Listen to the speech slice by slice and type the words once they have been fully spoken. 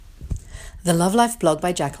The Love Life blog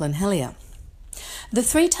by Jacqueline Hellier. The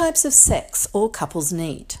 3 types of sex all couples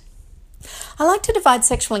need. I like to divide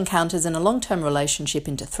sexual encounters in a long-term relationship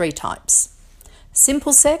into 3 types.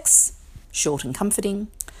 Simple sex, short and comforting.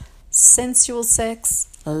 Sensual sex,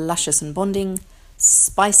 luscious and bonding.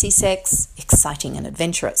 Spicy sex, exciting and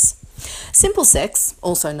adventurous. Simple sex,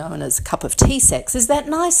 also known as cup of tea sex, is that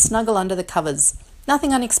nice snuggle under the covers.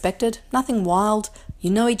 Nothing unexpected, nothing wild. You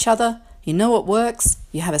know each other. You know what works,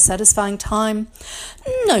 you have a satisfying time.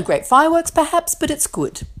 No great fireworks perhaps, but it's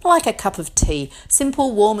good. Like a cup of tea,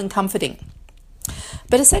 simple, warm and comforting.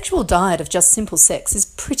 But a sexual diet of just simple sex is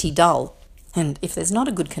pretty dull, and if there's not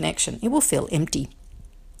a good connection, it will feel empty.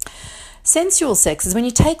 Sensual sex is when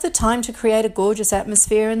you take the time to create a gorgeous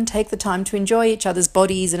atmosphere and take the time to enjoy each other's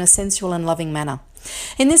bodies in a sensual and loving manner.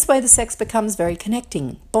 In this way, the sex becomes very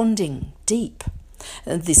connecting, bonding, deep.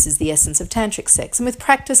 This is the essence of tantric sex, and with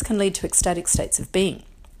practice can lead to ecstatic states of being,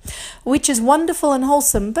 which is wonderful and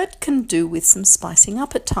wholesome, but can do with some spicing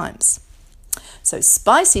up at times. So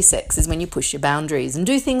spicy sex is when you push your boundaries and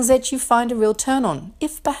do things that you find a real turn on,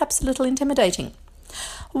 if perhaps a little intimidating.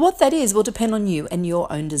 What that is will depend on you and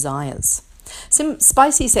your own desires.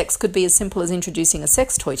 Spicy sex could be as simple as introducing a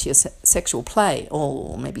sex toy to your sexual play,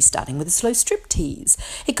 or maybe starting with a slow striptease.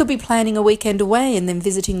 It could be planning a weekend away and then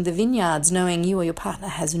visiting the vineyards knowing you or your partner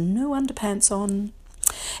has no underpants on.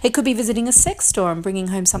 It could be visiting a sex store and bringing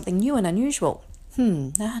home something new and unusual.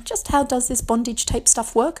 Just how does this bondage tape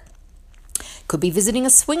stuff work? Could be visiting a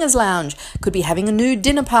swingers lounge, could be having a nude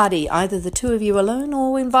dinner party, either the 2 of you alone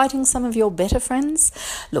or inviting some of your better friends.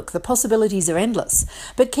 Look, the possibilities are endless,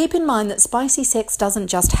 but keep in mind that spicy sex doesn't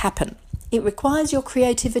just happen. It requires your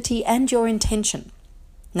creativity and your intention.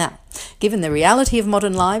 Now, given the reality of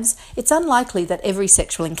modern lives, it's unlikely that every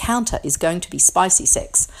sexual encounter is going to be spicy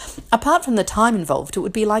sex. Apart from the time involved, it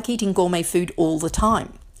would be like eating gourmet food all the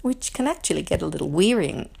time, which can actually get a little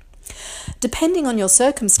wearying. Depending on your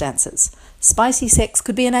circumstances, spicy sex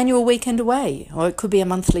could be an annual weekend away, or it could be a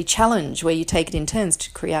monthly challenge where you take it in turns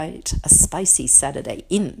to create a spicy Saturday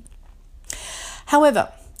in.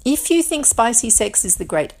 However, if you think spicy sex is the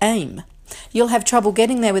great aim, you'll have trouble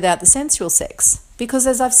getting there without the sensual sex, because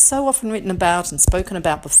as I've so often written about and spoken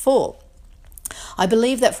about before, I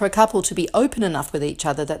believe that for a couple to be open enough with each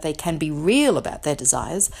other that they can be real about their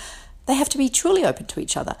desires, they have to be truly open to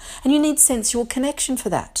each other, and you need sensual connection for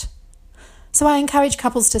that. So I encourage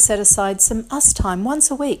couples to set aside some us time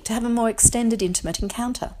once a week to have a more extended, intimate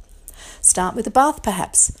encounter. Start with a bath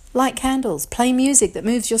perhaps, light candles, play music that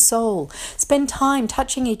moves your soul, spend time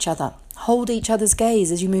touching each other, hold each other's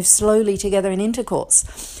gaze as you move slowly together in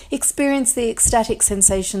intercourse, experience the ecstatic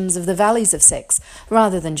sensations of the valleys of sex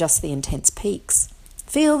rather than just the intense peaks.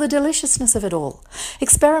 Feel the deliciousness of it all.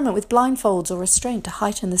 Experiment with blindfolds or restraint to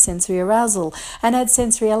heighten the sensory arousal and add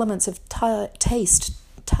sensory elements of taste,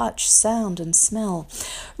 touch, sound and smell.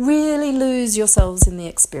 Really lose yourselves in the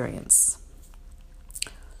experience.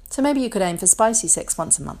 So maybe you could aim for spicy sex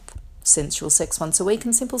once a month, sensual sex once a week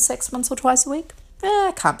and simple sex once or twice a week.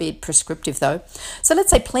 Can't be prescriptive though. So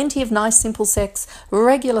let's say plenty of nice simple sex,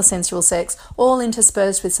 regular sensual sex, all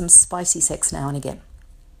interspersed with some spicy sex now and again.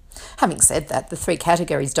 Having said that, the 3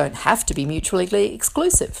 categories don't have to be mutually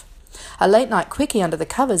exclusive. A late night quickie under the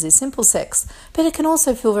covers is simple sex, but it can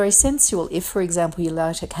also feel very sensual if, for example, you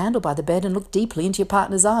light a candle by the bed and look deeply into your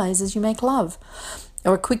partner's eyes as you make love.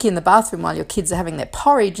 Or a quickie in the bathroom while your kids are having their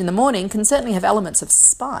porridge in the morning can certainly have elements of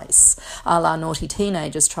spice, a la naughty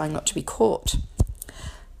teenagers trying not to be caught.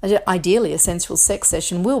 Ideally, a sensual sex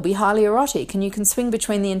session will be highly erotic, and you can swing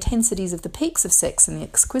between the intensities of the peaks of sex and the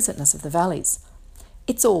exquisiteness of the valleys.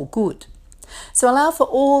 It's all good. So allow for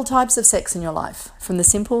all types of sex in your life, from the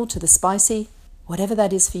simple to the spicy, whatever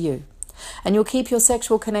that is for you. And you'll keep your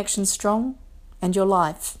sexual connection strong and your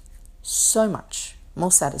life so much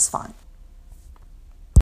more satisfying.